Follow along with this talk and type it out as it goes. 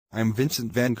I'm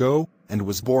Vincent Van Gogh, and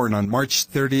was born on March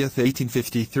 30th,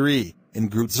 1853, in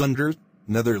Groot-Zundert,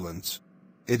 Netherlands.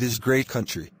 It is great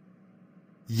country.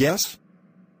 Yes?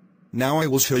 Now I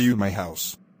will show you my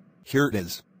house. Here it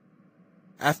is.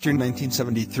 After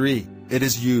 1973, it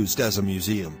is used as a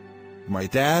museum. My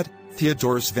dad,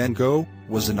 Theodorus Van Gogh,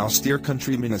 was an austere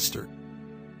country minister.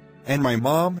 And my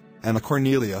mom, Anna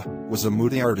Cornelia, was a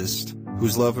moody artist,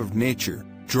 whose love of nature,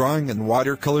 drawing and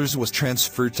watercolors was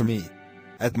transferred to me.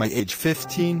 At my age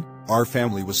 15, our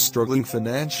family was struggling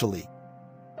financially.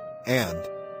 And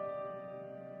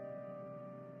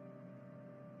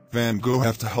Van Gogh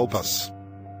have to help us.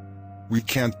 We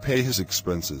can't pay his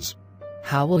expenses.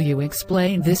 How will you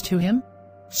explain this to him?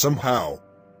 Somehow.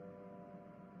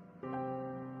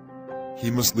 He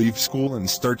must leave school and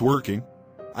start working.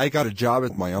 I got a job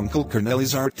at my uncle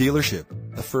Corneli's art dealership,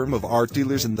 a firm of art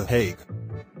dealers in The Hague.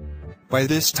 By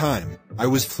this time, I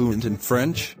was fluent in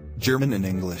French, German and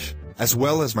English, as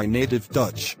well as my native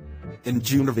Dutch. In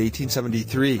June of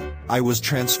 1873, I was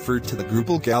transferred to the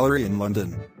Grubel Gallery in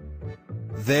London.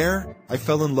 There, I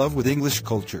fell in love with English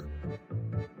culture.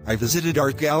 I visited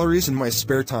art galleries in my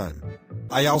spare time.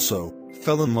 I also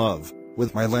fell in love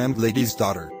with my landlady's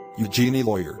daughter, Eugenie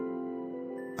Lawyer.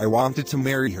 I wanted to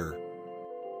marry her.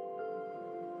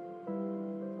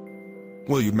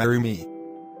 Will you marry me?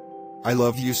 I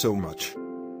love you so much.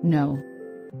 No.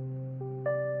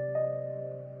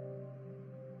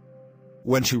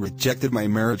 When she rejected my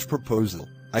marriage proposal,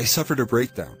 I suffered a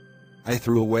breakdown. I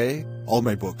threw away all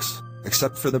my books,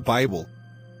 except for the Bible,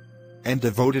 and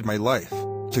devoted my life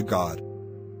to God.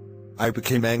 I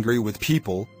became angry with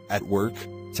people at work,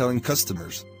 telling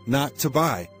customers not to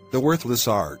buy the worthless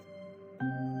art,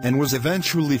 and was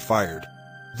eventually fired.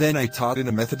 Then I taught in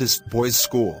a Methodist boys'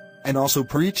 school, and also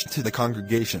preached to the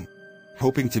congregation.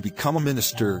 Hoping to become a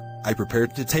minister, I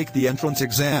prepared to take the entrance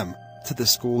exam to the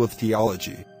School of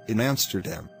Theology in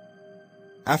Amsterdam.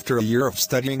 After a year of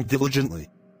studying diligently,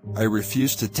 I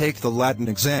refused to take the Latin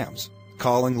exams,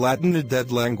 calling Latin a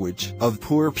dead language of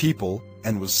poor people,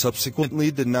 and was subsequently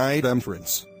denied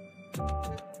entrance.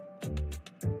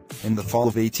 In the fall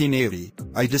of 1880,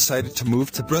 I decided to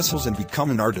move to Brussels and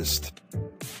become an artist.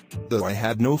 Though I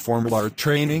had no formal art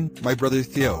training, my brother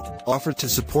Theo offered to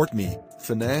support me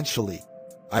financially.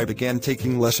 I began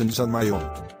taking lessons on my own.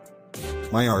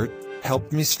 My art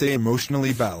helped me stay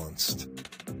emotionally balanced.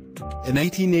 In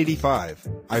 1885,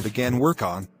 I began work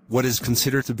on what is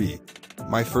considered to be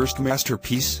my first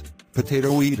masterpiece,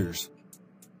 Potato Eaters.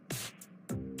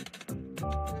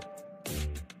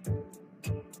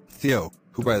 Theo,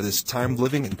 who by this time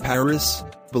living in Paris,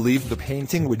 believed the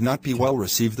painting would not be well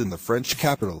received in the French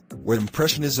capital, where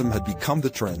Impressionism had become the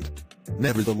trend.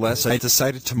 Nevertheless, I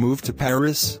decided to move to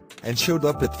Paris, and showed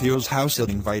up at Theo's house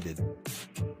uninvited.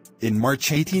 In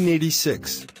March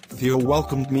 1886, Theo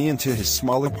welcomed me into his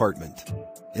small apartment.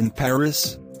 In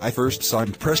Paris, I first saw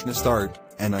Impressionist art,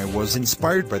 and I was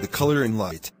inspired by the color and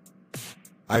light.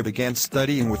 I began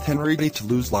studying with Henri de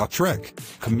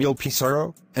Toulouse-Lautrec, Camille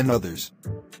Pissarro, and others.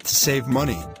 To save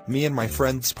money, me and my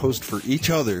friends posed for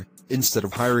each other, instead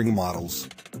of hiring models.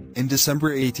 In December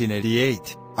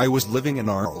 1888, I was living in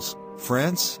Arles,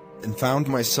 France, and found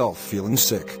myself feeling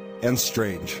sick and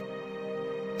strange.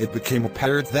 It became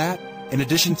apparent that, in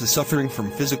addition to suffering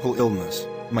from physical illness,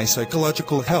 my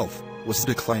psychological health was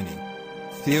declining.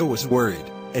 Theo was worried,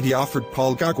 and he offered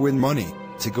Paul Gauguin money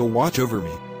to go watch over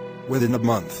me. Within a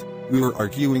month, we were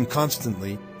arguing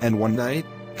constantly, and one night,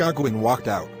 Gauguin walked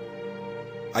out.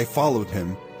 I followed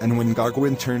him, and when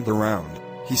Gauguin turned around,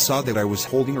 he saw that I was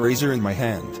holding a razor in my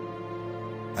hand.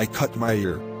 I cut my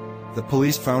ear. The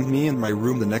police found me in my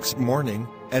room the next morning,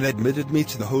 and admitted me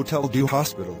to the Hotel du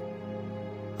Hospital.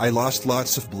 I lost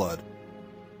lots of blood.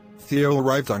 Theo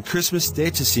arrived on Christmas Day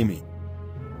to see me.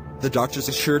 The doctors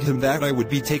assured him that I would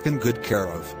be taken good care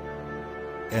of.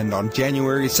 And on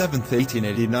January 7,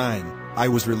 1889, I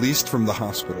was released from the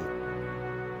hospital.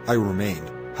 I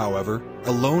remained, however,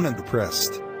 alone and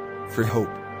depressed. For hope,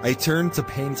 I turned to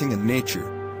painting and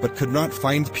nature, but could not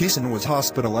find peace and was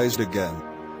hospitalized again.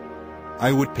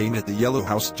 I would paint at the Yellow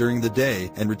House during the day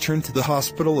and return to the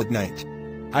hospital at night.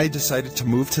 I decided to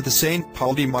move to the St.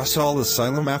 Paul de Massal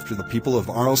Asylum after the people of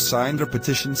Arles signed a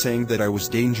petition saying that I was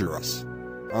dangerous.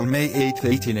 On May 8,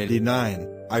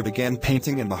 1889, I began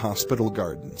painting in the hospital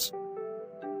gardens.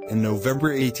 In November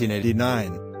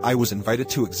 1889, I was invited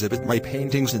to exhibit my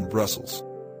paintings in Brussels.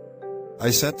 I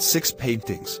sent 6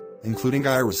 paintings, including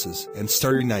irises and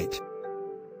Starry Night.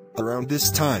 Around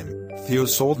this time, Theo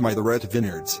sold my The Red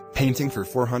Vineyards painting for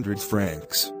 400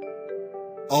 francs.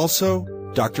 Also,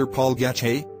 Dr. Paul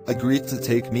Gachet agreed to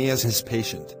take me as his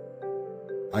patient.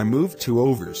 I moved to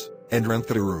Overs, and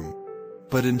rented a room.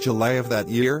 But in July of that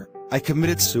year, I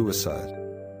committed suicide.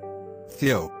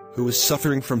 Theo, who was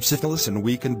suffering from syphilis and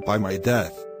weakened by my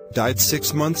death, died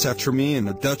 6 months after me in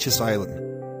a Dutch asylum.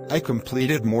 I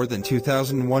completed more than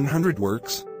 2,100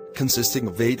 works, consisting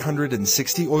of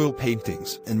 860 oil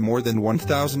paintings and more than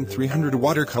 1,300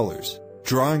 watercolors,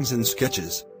 drawings and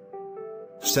sketches.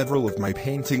 Several of my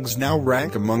paintings now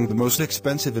rank among the most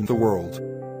expensive in the world.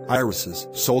 Irises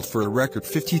sold for a record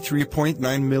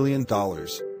 $53.9 million,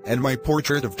 and my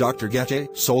portrait of Dr. Gete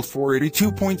sold for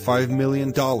 $82.5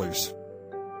 million.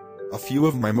 A few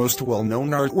of my most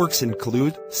well-known artworks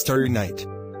include Starry Night.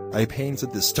 I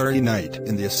painted the Starry Night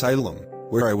in the asylum,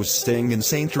 where I was staying in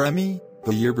Saint Remy,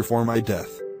 the year before my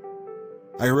death.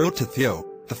 I wrote to Theo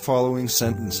the following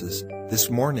sentences: "This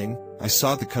morning, I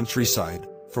saw the countryside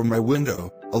from my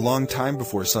window, a long time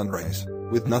before sunrise,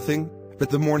 with nothing but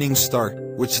the morning star,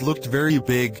 which looked very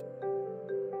big."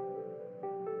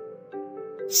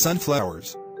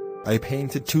 Sunflowers. I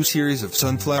painted 2 series of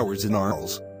sunflowers in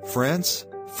Arles, France,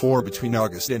 4 between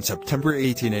August and September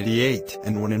 1888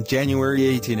 and 1 in January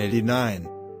 1889.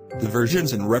 The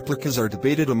versions and replicas are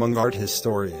debated among art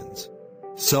historians.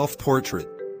 Self-portrait.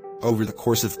 Over the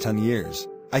course of 10 years,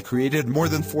 I created more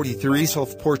than 43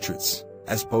 self-portraits,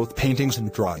 as both paintings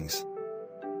and drawings.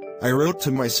 I wrote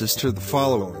to my sister the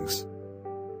followings: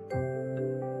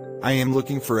 "I am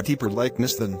looking for a deeper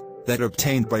likeness than that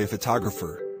obtained by a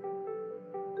photographer."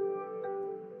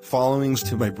 Followings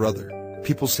to my brother: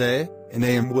 "People say, and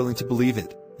I am willing to believe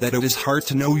it, that it is hard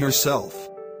to know yourself.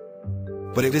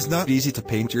 But it is not easy to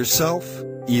paint yourself,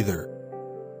 either.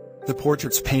 The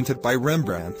portraits painted by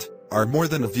Rembrandt are more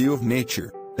than a view of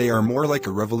nature, they are more like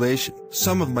a revelation.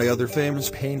 Some of my other famous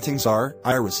paintings are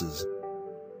irises."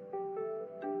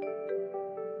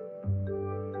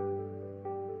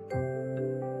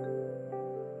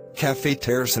 Café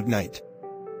Terrace at night.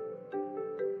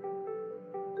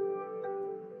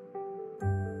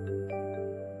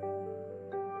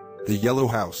 The Yellow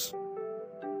House.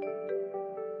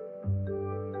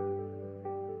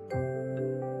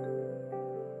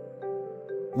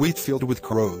 Wheat field with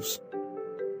crows.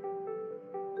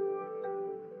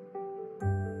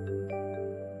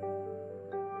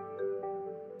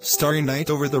 Starry Night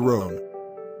over the Rhone.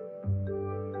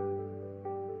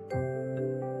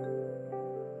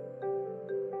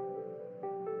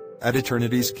 At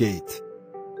Eternity's Gate.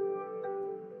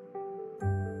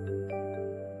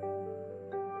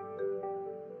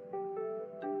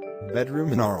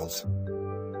 Bedroom in Arles.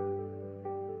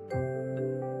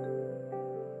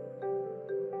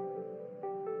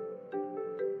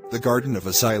 The Garden of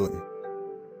Asylum.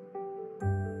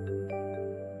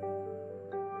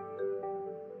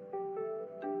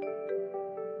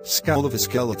 Skull of a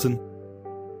Skeleton.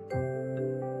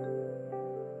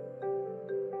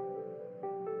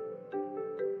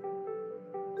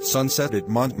 Sunset at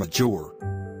Montmajour.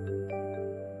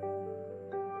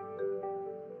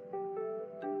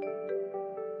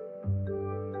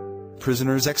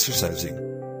 Prisoners exercising.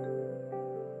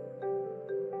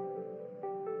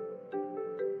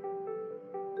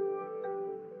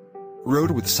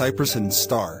 Road with Cypress and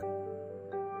Star.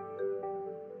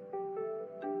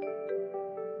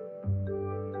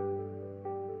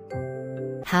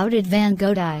 How did Van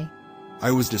Gogh die?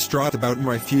 I was distraught about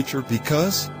my future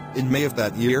because, in May of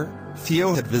that year,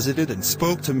 Theo had visited and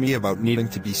spoke to me about needing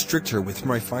to be stricter with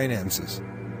my finances.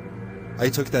 I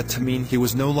took that to mean he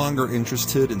was no longer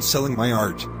interested in selling my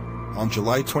art. On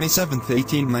July 27,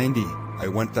 1890, I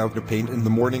went out to paint in the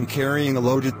morning carrying a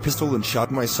loaded pistol and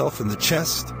shot myself in the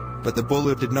chest, but the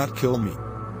bullet did not kill me.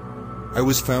 I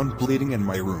was found bleeding in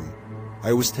my room.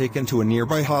 I was taken to a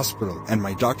nearby hospital and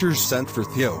my doctors sent for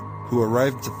Theo, who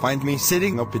arrived to find me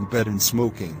sitting up in bed and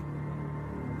smoking.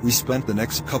 We spent the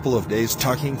next couple of days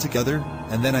talking together,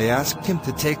 and then I asked him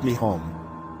to take me home.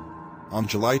 On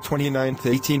July 29,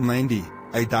 1890,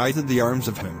 I died in the arms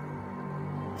of him.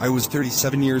 I was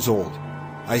 37 years old.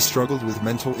 I struggled with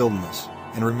mental illness,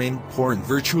 and remained poor and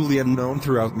virtually unknown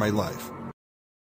throughout my life.